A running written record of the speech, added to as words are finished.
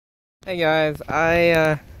Hey guys,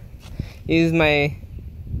 I used my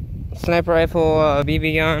sniper rifle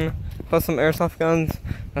BB gun, plus some airsoft guns,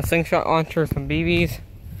 a slingshot launcher, some BBs,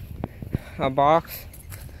 a box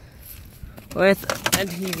with a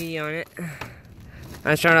TV on it.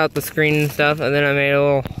 I shot out the screen and stuff, and then I made a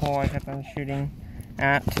little hole I kept on shooting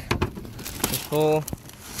at. This hole,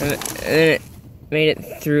 and then it made it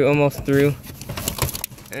through, almost through,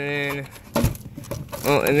 and then,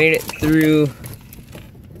 well, it made it through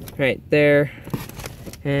right there,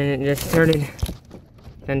 and it just started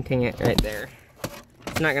venting it right there.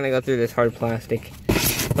 It's not gonna go through this hard plastic.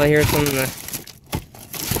 Well, here's some of the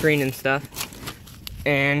screen and stuff,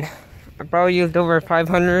 and I probably used over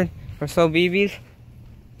 500 or so BBs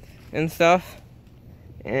and stuff,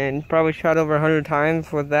 and probably shot over 100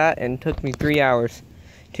 times with that, and it took me 3 hours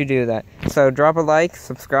to do that. So drop a like,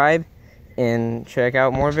 subscribe, and check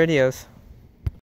out more videos.